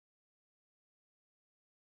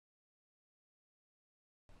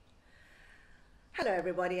Hello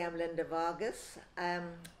everybody, I'm Linda Vargas.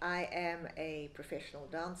 I am a professional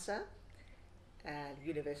dancer, a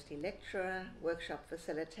university lecturer, workshop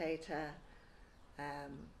facilitator,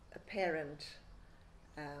 a parent,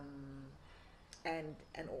 and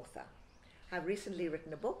an author. I've recently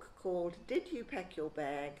written a book called Did You Pack Your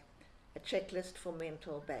Bag? A Checklist for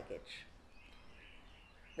Mental Baggage.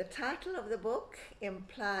 The title of the book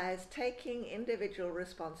implies taking individual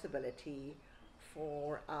responsibility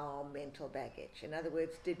for our mental baggage. In other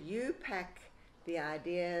words, did you pack the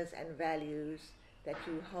ideas and values that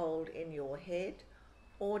you hold in your head,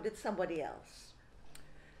 or did somebody else?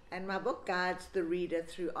 And my book guides the reader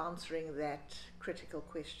through answering that critical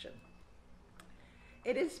question.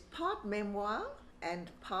 It is part memoir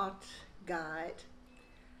and part guide,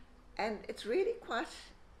 and it's really quite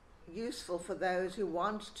useful for those who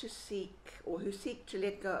want to seek, or who seek to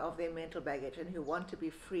let go of their mental baggage and who want to be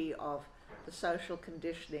free of the social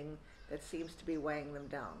conditioning that seems to be weighing them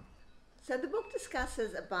down. So the book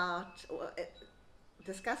discusses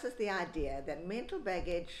the idea that mental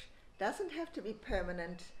baggage doesn't have to be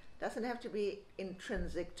permanent, doesn't have to be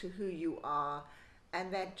intrinsic to who you are,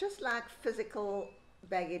 and that just like physical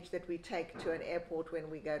baggage that we take to an airport when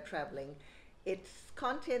we go traveling, its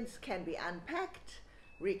contents can be unpacked,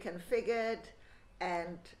 reconfigured,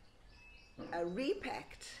 and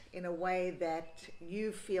repacked in a way that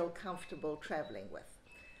you feel comfortable traveling with.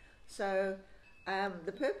 So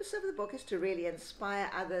the purpose of the book is to really inspire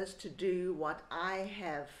others to do what I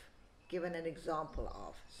have given an example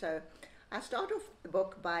of. So I start off the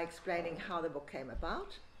book by explaining how the book came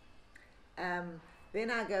about. Then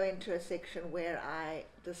I go into a section where I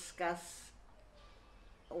discuss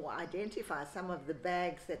or identify some of the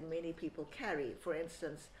bags that many people carry. For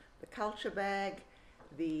instance, the culture bag,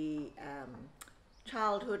 the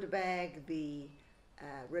childhood bag, the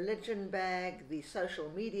religion bag, the social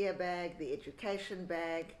media bag, the education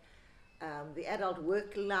bag, the adult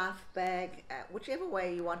work life bag, whichever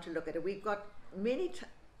way you want to look at it. We've got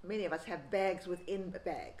many of us have bags within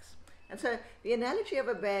bags. And so the analogy of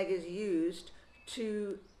a bag is used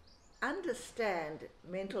to understand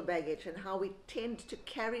mental baggage and how we tend to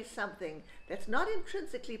carry something that's not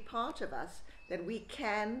intrinsically part of us that we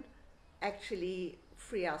can actually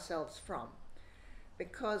free ourselves from.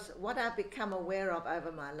 Because what I've become aware of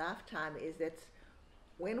over my lifetime is that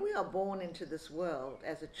when we are born into this world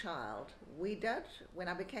as a child, when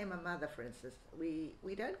I became a mother, for instance, we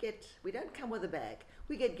don't come with a bag.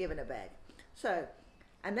 We get given a bag.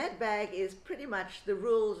 And that bag is pretty much the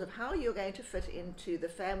rules of how you're going to fit into the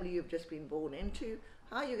family you've just been born into,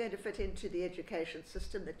 how you're going to fit into the education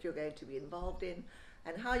system that you're going to be involved in,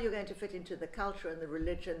 and how you're going to fit into the culture and the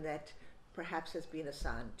religion that perhaps has been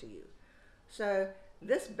assigned to you. So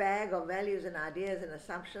this bag of values and ideas and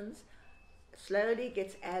assumptions slowly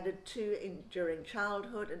gets added to during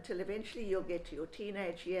childhood until eventually you'll get to your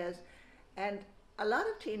teenage years. And a lot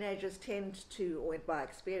of teenagers tend to, or by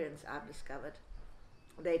experience I've discovered,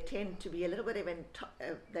 they tend to be a little bit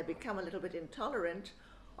they become a little bit intolerant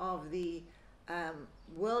of the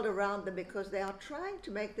world around them, because they are trying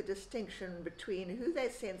to make the distinction between who they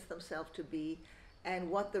sense themselves to be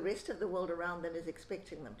and what the rest of the world around them is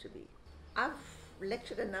expecting them to be. I've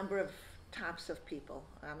lectured a number of types of people.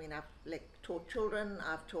 I mean, I've taught children,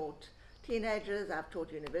 I've taught teenagers, I've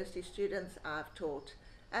taught university students, I've taught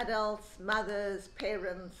adults, mothers,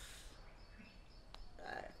 parents,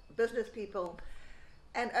 business people.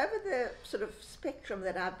 And over the sort of spectrum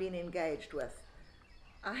that I've been engaged with,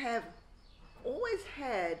 I have always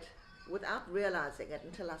had, without realizing it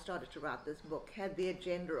until I started to write this book, had the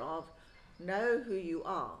agenda of know who you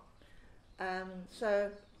are. So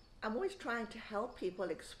I'm always trying to help people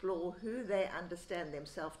explore who they understand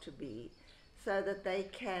themselves to be, so that they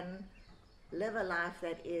can live a life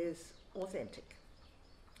that is authentic.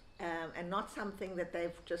 And not something that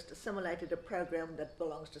they've just assimilated a program that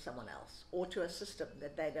belongs to someone else, or to a system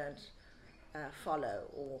that they don't follow.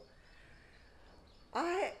 Or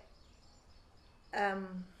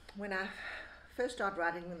when I first started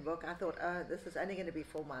writing the book, I thought, oh, this is only going to be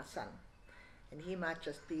for my son, and he might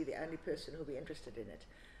just be the only person who'll be interested in it.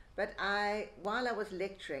 But while I was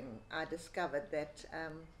lecturing, I discovered that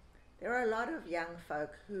there are a lot of young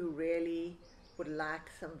folk who really would like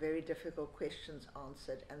some very difficult questions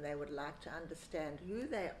answered, and they would like to understand who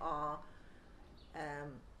they are,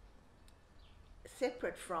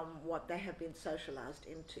 separate from what they have been socialized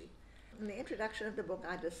into. In the introduction of the book,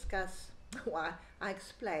 I discuss I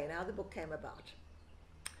explain how the book came about.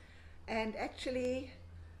 And actually,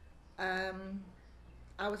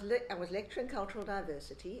 I was lecturing cultural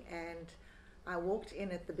diversity, and I walked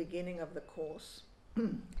in at the beginning of the course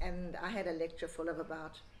and I had a lecture full of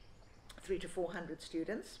about 300 to 400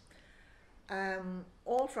 students,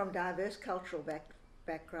 all from diverse cultural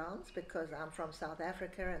backgrounds, because I'm from South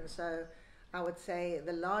Africa, and so I would say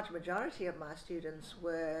the large majority of my students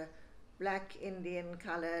were black, Indian,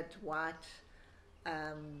 colored, white,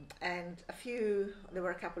 and there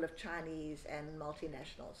were a couple of Chinese and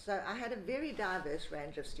multinationals. So I had a very diverse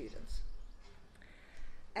range of students.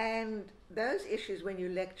 And those issues, when you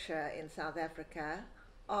lecture in South Africa,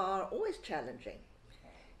 are always challenging.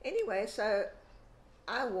 Anyway, so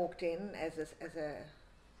I walked in as a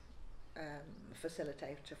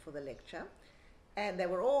facilitator for the lecture, and they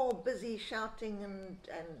were all busy shouting and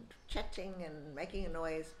chatting and making a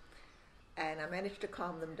noise, and I managed to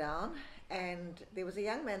calm them down. And there was a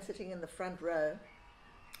young man sitting in the front row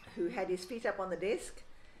who had his feet up on the desk,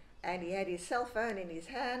 and he had his cell phone in his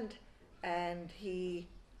hand, and he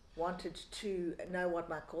wanted to know what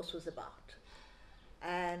my course was about.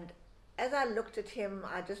 And as I looked at him,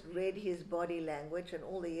 I just read his body language, and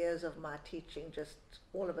all the years of my teaching just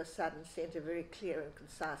all of a sudden sent a very clear and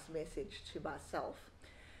concise message to myself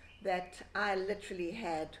that I literally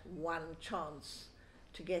had one chance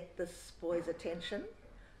to get this boy's attention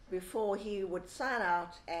before he would sign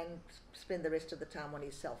out and spend the rest of the time on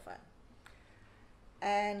his cell phone.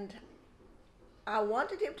 And I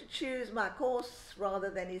wanted him to choose my course rather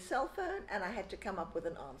than his cell phone, and I had to come up with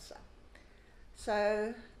an answer.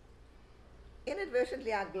 So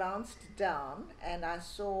inadvertently I glanced down and I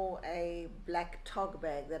saw a black tog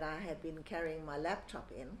bag that I had been carrying my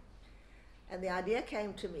laptop in, and the idea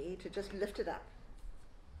came to me to just lift it up.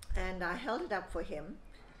 And I held it up for him,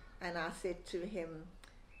 and I said to him,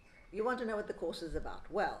 "You want to know what the course is about?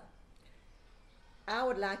 Well, I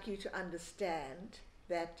would like you to understand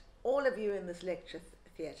that all of you in this lecture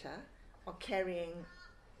theatre are carrying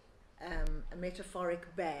a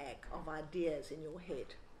metaphoric bag of ideas in your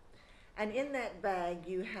head. And in that bag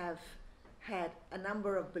you have had a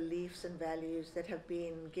number of beliefs and values that have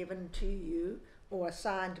been given to you or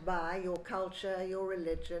assigned by your culture, your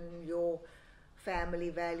religion, your family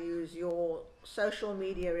values, your social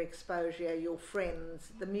media exposure, your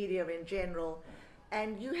friends, the media in general,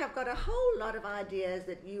 and you have got a whole lot of ideas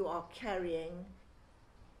that you are carrying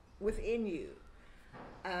within you.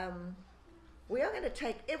 We are going to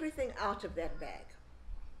take everything out of that bag.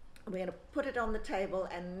 We're going to put it on the table,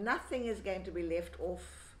 and nothing is going to be left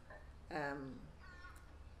off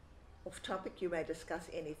topic. You may discuss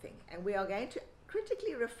anything, and we are going to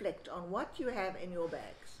critically reflect on what you have in your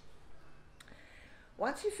bags.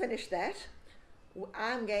 Once you finish that,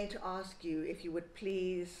 I'm going to ask you if you would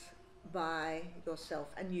please buy yourself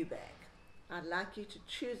a new bag. I'd like you to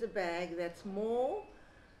choose a bag that's more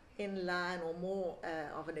in line or more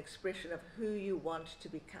of an expression of who you want to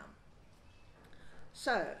become.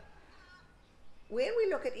 So when we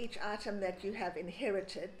look at each item that you have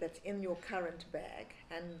inherited that's in your current bag,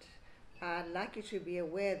 and I'd like you to be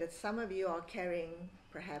aware that some of you are carrying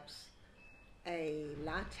perhaps a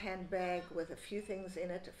light handbag with a few things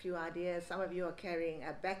in it, a few ideas. Some of you are carrying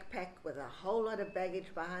a backpack with a whole lot of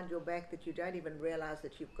baggage behind your back that you don't even realize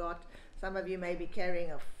that you've got. Some of you may be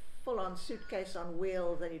carrying a full-on suitcase on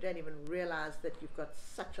wheels, and you don't even realize that you've got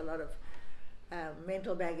such a lot of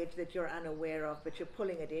mental baggage that you're unaware of, but you're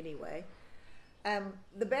pulling it anyway.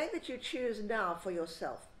 The bag that you choose now for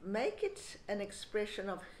yourself, make it an expression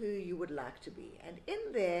of who you would like to be. And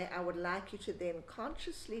in there, I would like you to then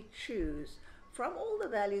consciously choose from all the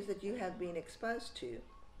values that you have been exposed to,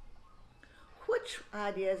 which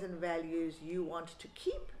ideas and values you want to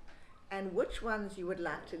keep and which ones you would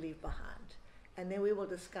like to leave behind. And then we will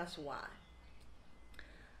discuss why.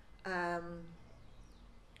 And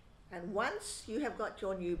once you have got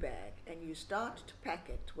your new bag and you start to pack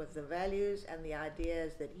it with the values and the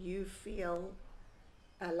ideas that you feel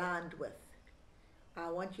aligned with, I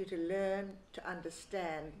want you to learn to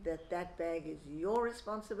understand that that bag is your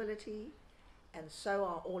responsibility, and so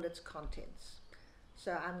are all its contents.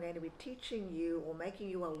 So I'm going to be teaching you or making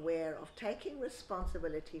you aware of taking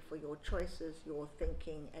responsibility for your choices, your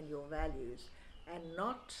thinking and your values, and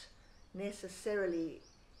not necessarily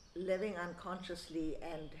living unconsciously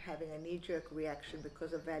and having a knee-jerk reaction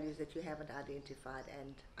because of values that you haven't identified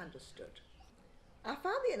and understood. I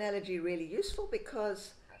found the analogy really useful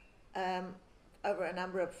because over a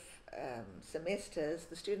number of semesters,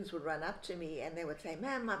 the students would run up to me and they would say,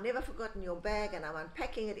 "Ma'am, I've never forgotten your bag, and I'm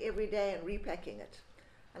unpacking it every day and repacking it."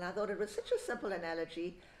 And I thought it was such a simple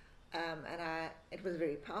analogy, and it was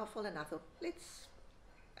very powerful, and I thought, let's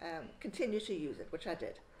continue to use it, which I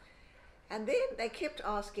did. And then they kept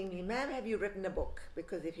asking me, "Ma'am, have you written a book?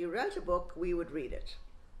 Because if you wrote a book, we would read it."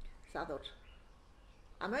 So I thought,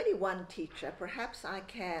 I'm only one teacher. Perhaps I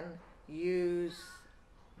can use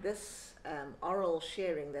this oral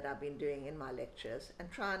sharing that I've been doing in my lectures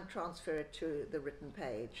and try and transfer it to the written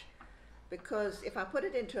page. Because if I put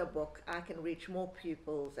it into a book, I can reach more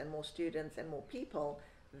pupils and more students and more people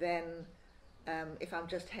than if I'm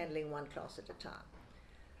just handling one class at a time.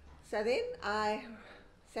 So then I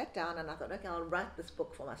sat down and I thought, okay, I'll write this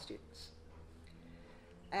book for my students.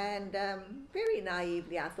 And very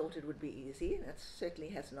naively, I thought it would be easy. That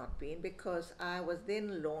certainly has not been, because I was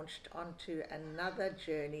then launched onto another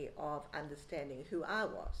journey of understanding who I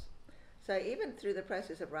was. So even through the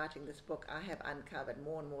process of writing this book, I have uncovered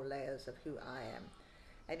more and more layers of who I am.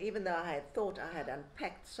 And even though I had thought I had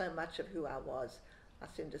unpacked so much of who I was, I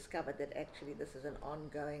soon discovered that actually this is an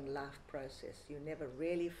ongoing life process. You never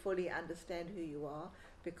really fully understand who you are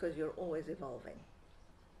because you're always evolving.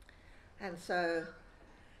 And so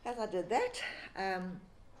as I did that,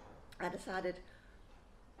 I decided,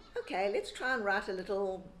 okay, let's try and write a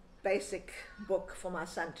little basic book for my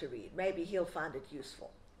son to read. Maybe he'll find it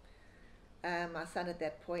useful. My son at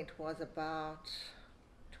that point was about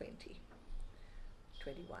 20,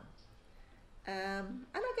 21. And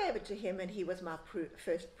I gave it to him, and he was my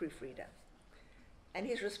first proofreader. And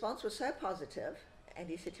his response was so positive, and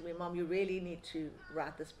he said to me, Mom, you really need to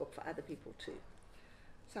write this book for other people too.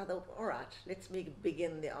 So I thought, all right, let's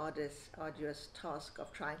begin the arduous task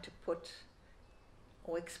of trying to put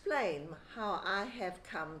or explain how I have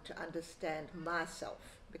come to understand myself.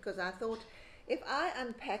 Because I thought, if I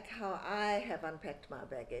unpack how I have unpacked my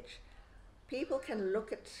baggage, people can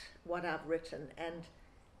look at what I've written, and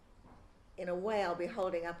in a way I'll be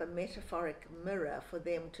holding up a metaphoric mirror for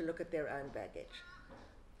them to look at their own baggage.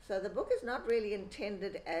 So the book is not really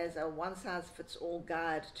intended as a one-size-fits-all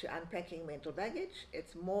guide to unpacking mental baggage.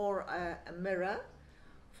 It's more a mirror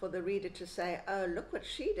for the reader to say, oh, look what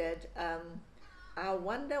she did. I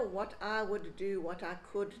wonder what I would do, what I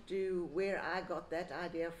could do, where I got that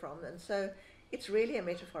idea from. And so it's really a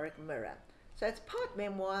metaphoric mirror. So it's part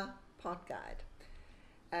memoir, part guide.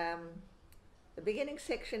 The beginning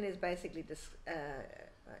section is basically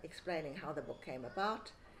explaining how the book came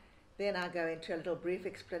about. Then I go into a little brief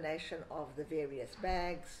explanation of the various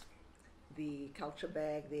bags, the culture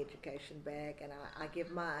bag, the education bag, and I give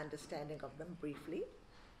my understanding of them briefly.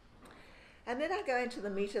 And then I go into the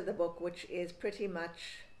meat of the book, which is pretty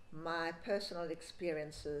much my personal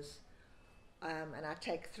experiences, and I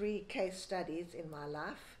take 3 case studies in my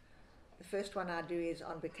life. The first one I do is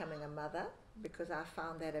on becoming a mother, because I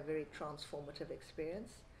found that a very transformative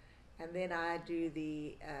experience. And then I do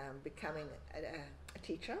the becoming a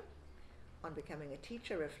teacher, on becoming a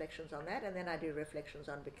teacher, reflections on that, and then I do reflections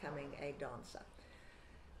on becoming a dancer.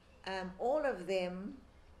 All of them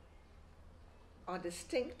are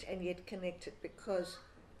distinct and yet connected, because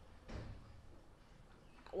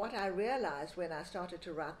what I realized when I started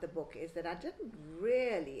to write the book is that I didn't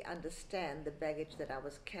really understand the baggage that I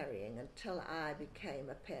was carrying until I became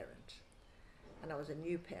a parent, and I was a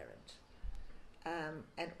new parent.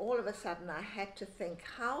 And all of a sudden I had to think,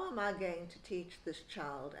 how am I going to teach this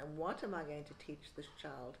child, and what am I going to teach this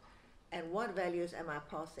child, and what values am I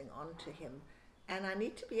passing on to him? And I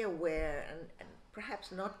need to be aware and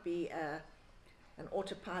perhaps not be an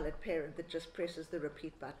autopilot parent that just presses the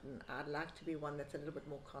repeat button. I'd like to be one that's a little bit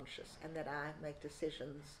more conscious, and that I make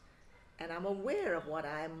decisions and I'm aware of what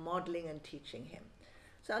I am modeling and teaching him.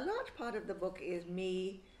 So a large part of the book is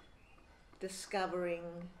me discovering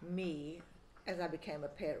me as I became a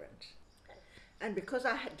parent. And because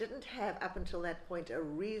I didn't have up until that point a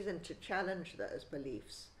reason to challenge those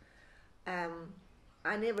beliefs,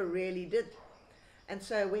 I never really did. And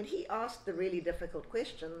so when he asked the really difficult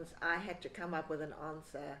questions, I had to come up with an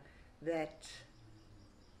answer that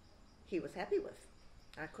he was happy with.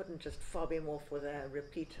 I couldn't just fob him off with a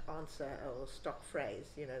repeat answer or stock phrase,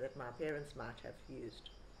 that my parents might have used.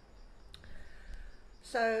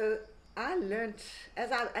 So I learnt,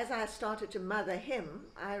 as I started to mother him,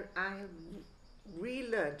 I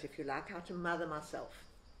relearned, if you like, how to mother myself.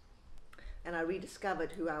 And I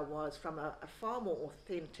rediscovered who I was from a far more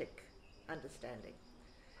authentic understanding.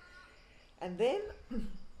 And then,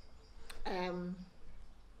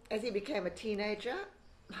 as he became a teenager,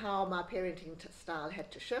 how my parenting style had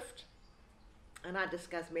to shift. And I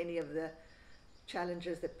discussed many of the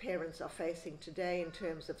challenges that parents are facing today in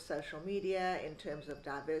terms of social media, in terms of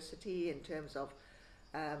diversity, in terms of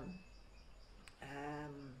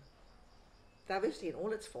diversity in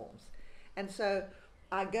all its forms. And so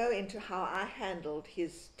I go into how I handled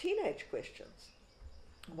his teenage questions.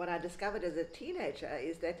 What I discovered as a teenager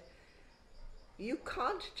is that you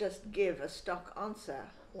can't just give a stock answer.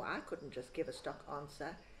 Well, I couldn't just give a stock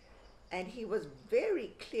answer. And he was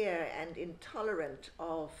very clear and intolerant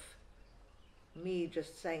of me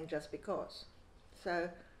just saying just because. So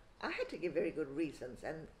I had to give very good reasons,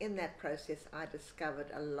 and in that process I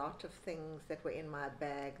discovered a lot of things that were in my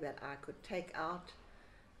bag that I could take out,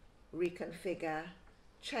 reconfigure,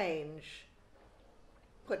 change,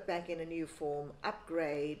 put back in a new form,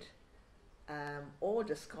 upgrade, or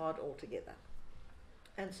discard altogether.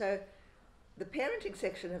 And so the parenting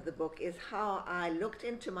section of the book is how I looked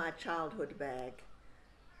into my childhood bag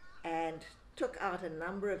and took out a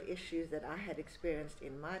number of issues that I had experienced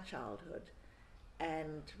in my childhood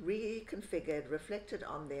and reconfigured, reflected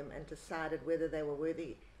on them, and decided whether they were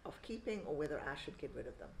worthy of keeping or whether I should get rid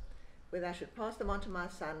of them, whether I should pass them on to my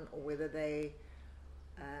son or whether they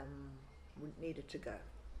needed to go.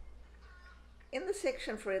 In the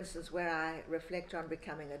section, for instance, where I reflect on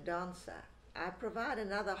becoming a dancer, I provide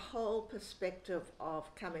another whole perspective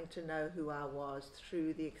of coming to know who I was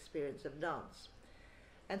through the experience of dance.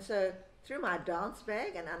 And so through my dance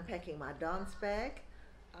bag and unpacking my dance bag,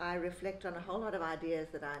 I reflect on a whole lot of ideas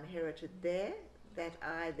that I inherited there that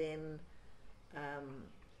I then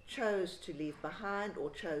chose to leave behind or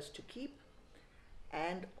chose to keep.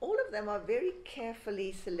 And all of them are very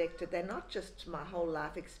carefully selected. They're not just my whole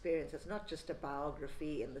life experience. It's not just a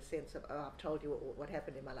biography in the sense of, oh, I've told you what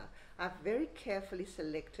happened in my life. I've very carefully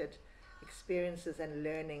selected experiences and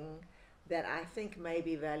learning that I think may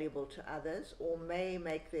be valuable to others or may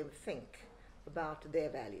make them think about their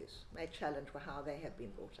values, may challenge how they have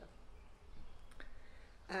been brought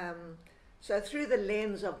up. So through the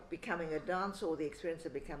lens of becoming a dancer or the experience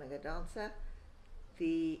of becoming a dancer,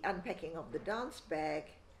 the unpacking of the dance bag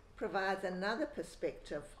provides another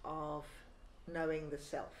perspective of knowing the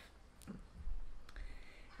self.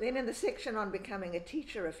 Then in the section on becoming a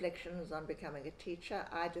teacher, reflections on becoming a teacher,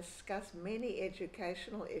 I discuss many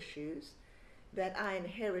educational issues that I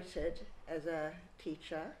inherited as a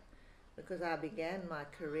teacher because I began my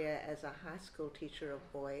career as a high school teacher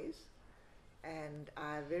of boys, and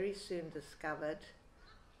I very soon discovered,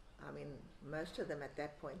 I mean, most of them at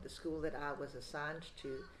that point, the school that I was assigned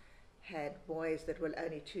to had boys that were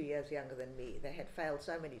only 2 years younger than me. They had failed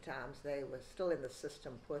so many times, they were still in the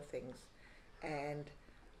system, poor things, and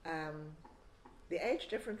the age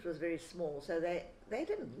difference was very small, so they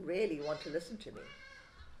didn't really want to listen to me.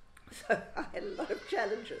 So I had a lot of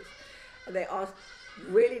challenges, and they asked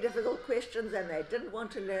really difficult questions, and they didn't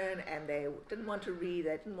want to learn, and they didn't want to read,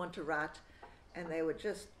 they didn't want to write, and they were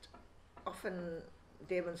just often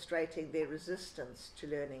demonstrating their resistance to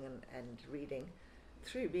learning and reading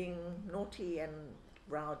through being naughty and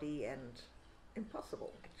rowdy and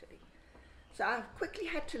impossible, actually. So I quickly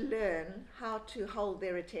had to learn how to hold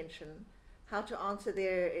their attention, how to answer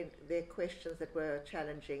their questions that were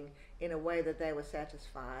challenging in a way that they were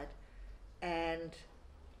satisfied, and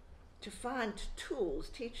to find tools,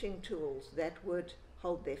 teaching tools that would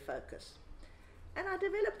hold their focus. And I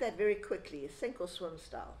developed that very quickly, sink or swim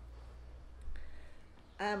style.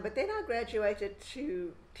 But then I graduated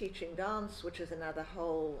to teaching dance, which is another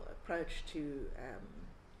whole approach to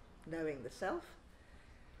knowing the self.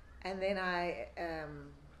 And then I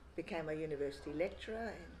became a university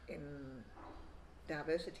lecturer in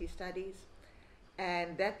diversity studies,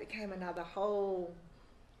 and that became another whole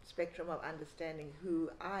spectrum of understanding who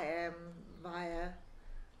I am via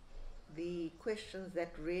the questions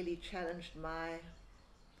that really challenged my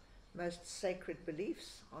most sacred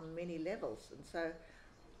beliefs on many levels. And so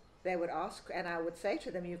they would ask, and I would say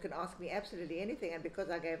to them, you can ask me absolutely anything, and because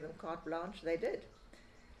I gave them carte blanche, they did.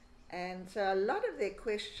 And so a lot of their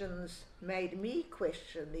questions made me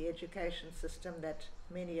question the education system that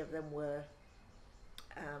many of them were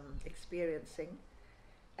experiencing,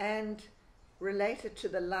 and related to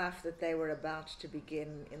the life that they were about to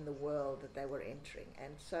begin in the world that they were entering.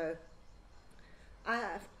 And so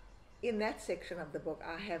in that section of the book,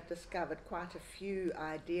 I have discovered quite a few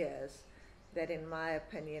ideas that in my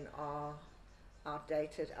opinion are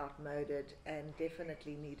outdated, outmoded, and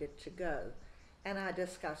definitely needed to go. And I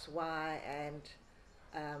discuss why and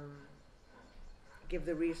give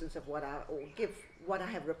the reasons of what I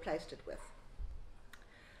have replaced it with.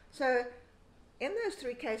 So in those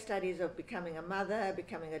 3 case studies of becoming a mother,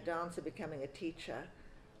 becoming a dancer, becoming a teacher,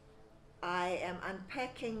 I am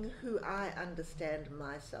unpacking who I understand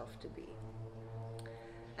myself to be.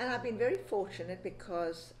 And I've been very fortunate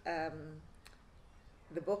because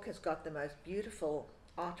the book has got the most beautiful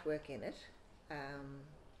artwork in it,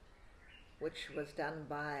 which was done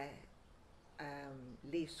by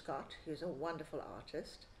Lee Scott, who's a wonderful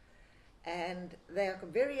artist. And they are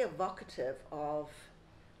very evocative of,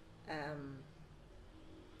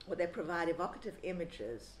 or they provide evocative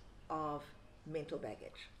images of mental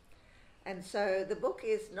baggage. And so the book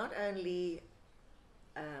is not only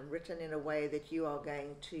written in a way that you are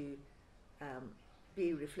going to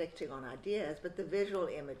be reflecting on ideas, but the visual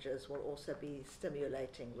images will also be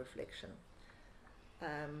stimulating reflection.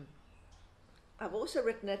 I've also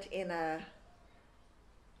written it in at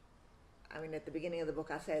the beginning of the book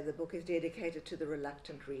I say the book is dedicated to the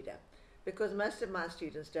reluctant reader, because most of my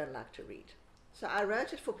students don't like to read. So I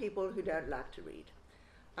wrote it for people who don't like to read.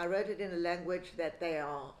 I wrote it in a language that they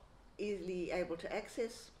are easily able to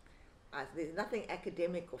access. There's nothing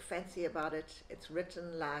academic or fancy about it. It's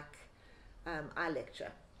written like I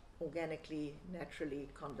lecture, organically, naturally,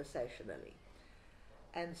 conversationally.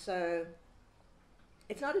 And so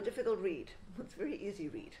it's not a difficult read. It's a very easy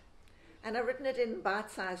read. And I've written it in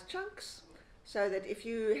bite-sized chunks, so that if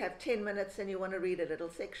you have 10 minutes and you want to read a little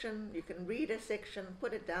section, you can read a section,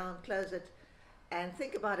 put it down, close it, and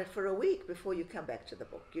think about it for a week before you come back to the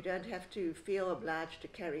book. You don't have to feel obliged to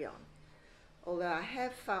carry on. Although I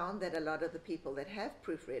have found that a lot of the people that have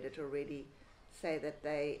proofread it already say that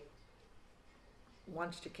they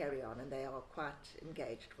want to carry on and they are quite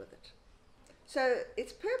engaged with it. So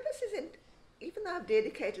its purpose is, even though I've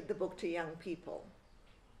dedicated the book to young people,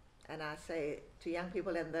 and I say to young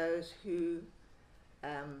people and those who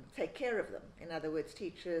take care of them, in other words,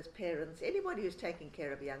 teachers, parents, anybody who's taking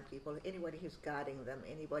care of young people, anybody who's guiding them,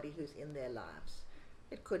 anybody who's in their lives.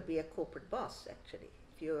 It could be a corporate boss, actually.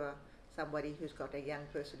 If you're somebody who's got a young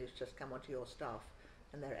person who's just come onto your staff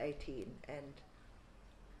and they're 18 and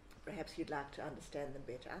perhaps you'd like to understand them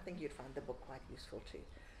better, I think you'd find the book quite useful too.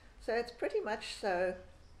 So it's pretty much so,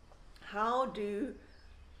 how do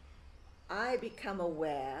I become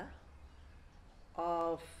aware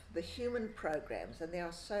of the human programs, and there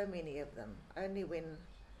are so many of them. Only when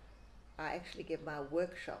I actually give my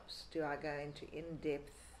workshops do I go into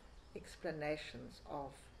in-depth explanations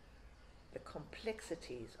of the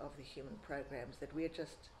complexities of the human programs that we're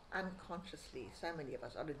just unconsciously, so many of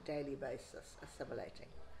us, on a daily basis assimilating.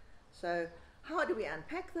 So how do we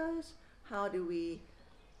unpack those? How do we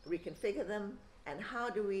reconfigure them? And how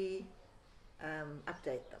do we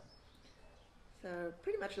update them? So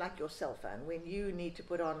pretty much like your cell phone, when you need to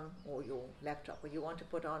put on, or your laptop, when you want to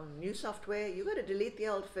put on new software, you've got to delete the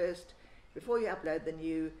old first before you upload the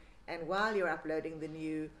new, and while you're uploading the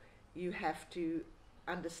new, you have to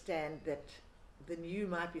understand that the new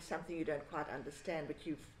might be something you don't quite understand, but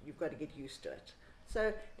you've got to get used to it.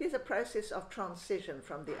 So there's a process of transition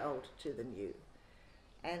from the old to the new.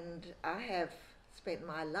 And I have spent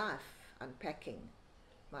my life unpacking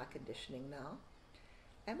my conditioning now.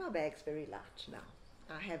 And my bag's very light now.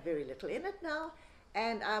 I have very little in it now,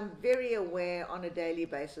 and I'm very aware on a daily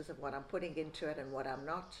basis of what I'm putting into it and what I'm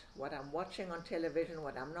not, what I'm watching on television,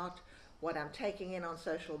 what I'm not, what I'm taking in on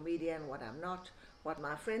social media and what I'm not, what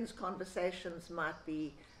my friends' conversations might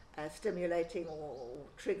be stimulating or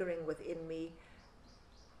triggering within me.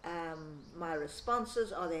 My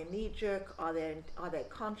responses, are they knee-jerk, are they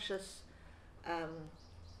conscious?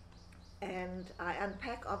 And I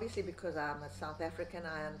unpack, obviously because I'm a South African,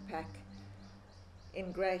 I unpack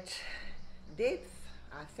in great depth,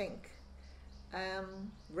 I think,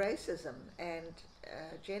 racism and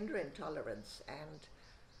gender intolerance and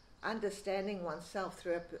understanding oneself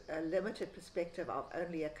through a limited perspective of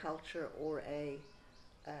only a culture or a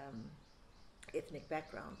ethnic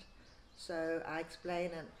background. So I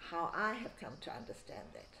explain how I have come to understand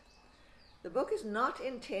that. The book is not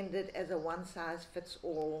intended as a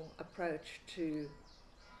one-size-fits-all approach to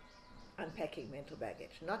unpacking mental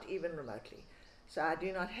baggage, not even remotely. So I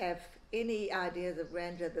do not have any ideas of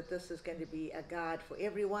grandeur that this is going to be a guide for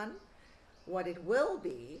everyone. What it will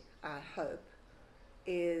be, I hope,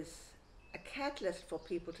 is a catalyst for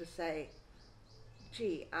people to say,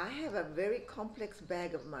 gee, I have a very complex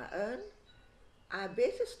bag of my own. I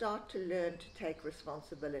better start to learn to take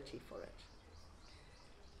responsibility for it.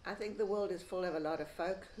 I think the world is full of a lot of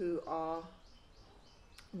folk who are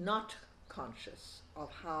not conscious of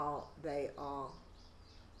how they are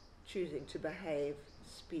choosing to behave,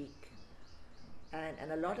 speak,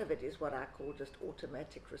 and a lot of it is what I call just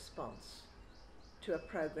automatic response to a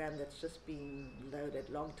program that's just been loaded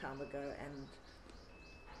a long time ago, and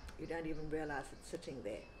you don't even realize it's sitting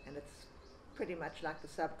there, and it's pretty much like the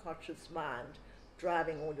subconscious mind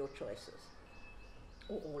driving all your choices,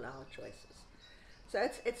 or all our choices. So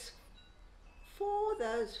it's for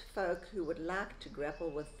those folk who would like to grapple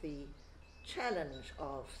with the challenge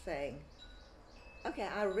of saying, okay,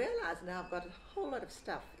 I realize now I've got a whole lot of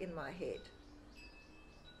stuff in my head.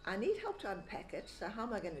 I need help to unpack it, so how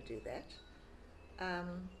am I going to do that?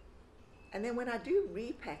 And then when I do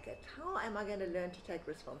repack it, how am I going to learn to take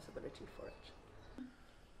responsibility for it?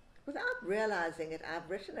 Without realizing it, I've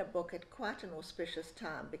written a book at quite an auspicious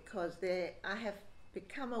time, because I have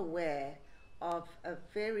become aware of a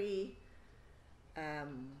very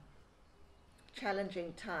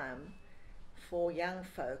challenging time for young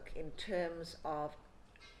folk in terms of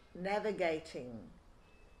navigating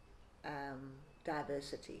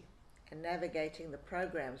diversity and navigating the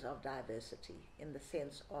programs of diversity in the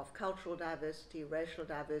sense of cultural diversity, racial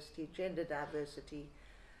diversity, gender diversity.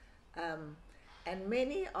 And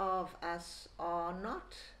many of us are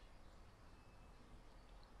not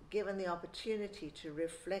given the opportunity to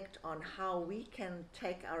reflect on how we can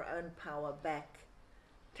take our own power back,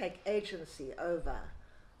 take agency over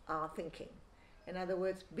our thinking. In other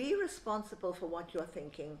words, be responsible for what you're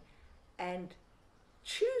thinking and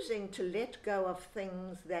choosing to let go of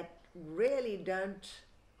things that really don't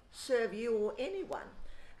serve you or anyone.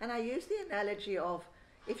 And I use the analogy of,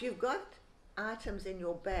 if you've got items in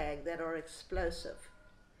your bag that are explosive,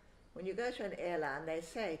 when you go to an airline, they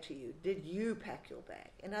say to you, did you pack your bag?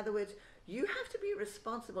 In other words, you have to be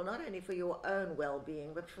responsible not only for your own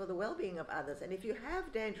well-being, but for the well-being of others. And if you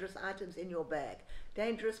have dangerous items in your bag,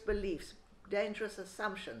 dangerous beliefs, dangerous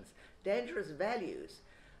assumptions, dangerous values,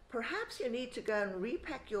 perhaps you need to go and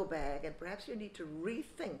repack your bag, and perhaps you need to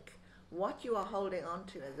rethink what you are holding on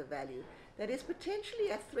to as a value that is potentially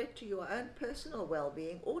a threat to your own personal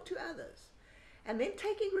well-being or to others. And then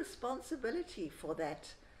taking responsibility for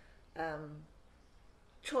that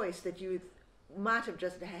choice that you might have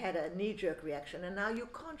just had a knee-jerk reaction, and now you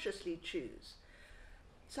consciously choose.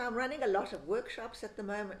 So I'm running a lot of workshops at the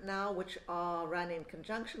moment now, which are run in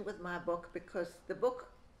conjunction with my book, because the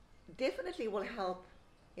book definitely will help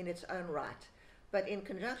in its own right, but in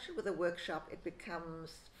conjunction with a workshop it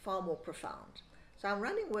becomes far more profound. So I'm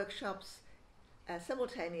running workshops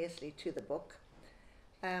simultaneously to the book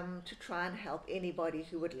to try and help anybody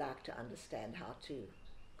who would like to understand how to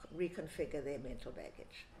reconfigure their mental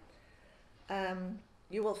baggage.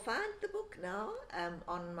 You will find the book now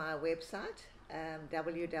on my website,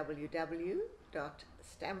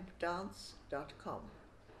 www.stampdance.com,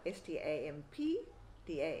 STAMPDANCE.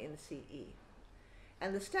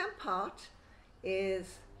 And the stamp part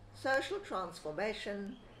is social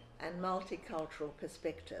transformation and multicultural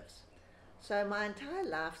perspectives. So my entire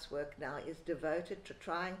life's work now is devoted to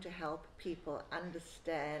trying to help people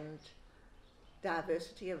understand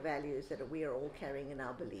diversity of values that we are all carrying in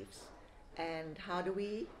our beliefs, and how do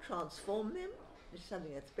we transform them into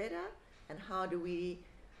something that's better, and how do we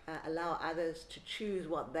allow others to choose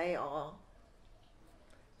what they are,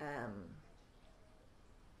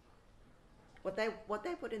 what they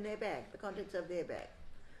put in their bag, the contents of their bag,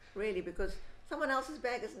 really, because someone else's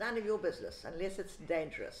bag is none of your business unless it's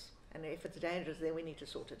dangerous, and if it's dangerous then we need to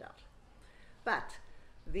sort it out. But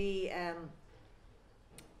the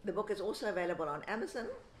book is also available on Amazon.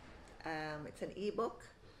 It's an ebook,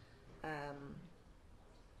 a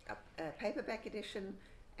paperback edition,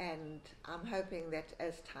 and I'm hoping that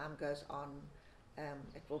as time goes on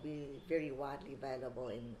it will be very widely available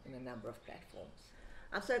in a number of platforms.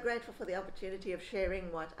 I'm so grateful for the opportunity of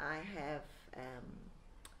sharing what I have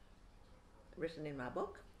written in my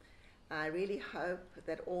book. I really hope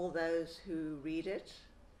that all those who read it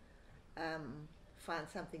find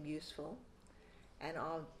something useful and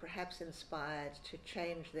are perhaps inspired to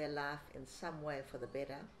change their life in some way for the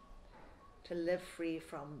better, to live free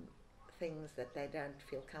from things that they don't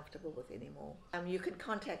feel comfortable with anymore. You can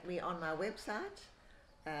contact me on my website,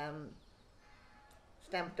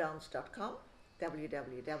 stampdance.com,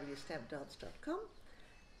 www.stampdance.com,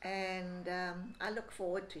 and I look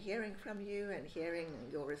forward to hearing from you and hearing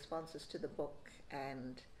your responses to the book.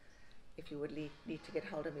 And if you would need to get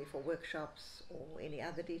hold of me for workshops or any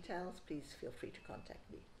other details, please feel free to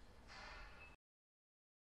contact me.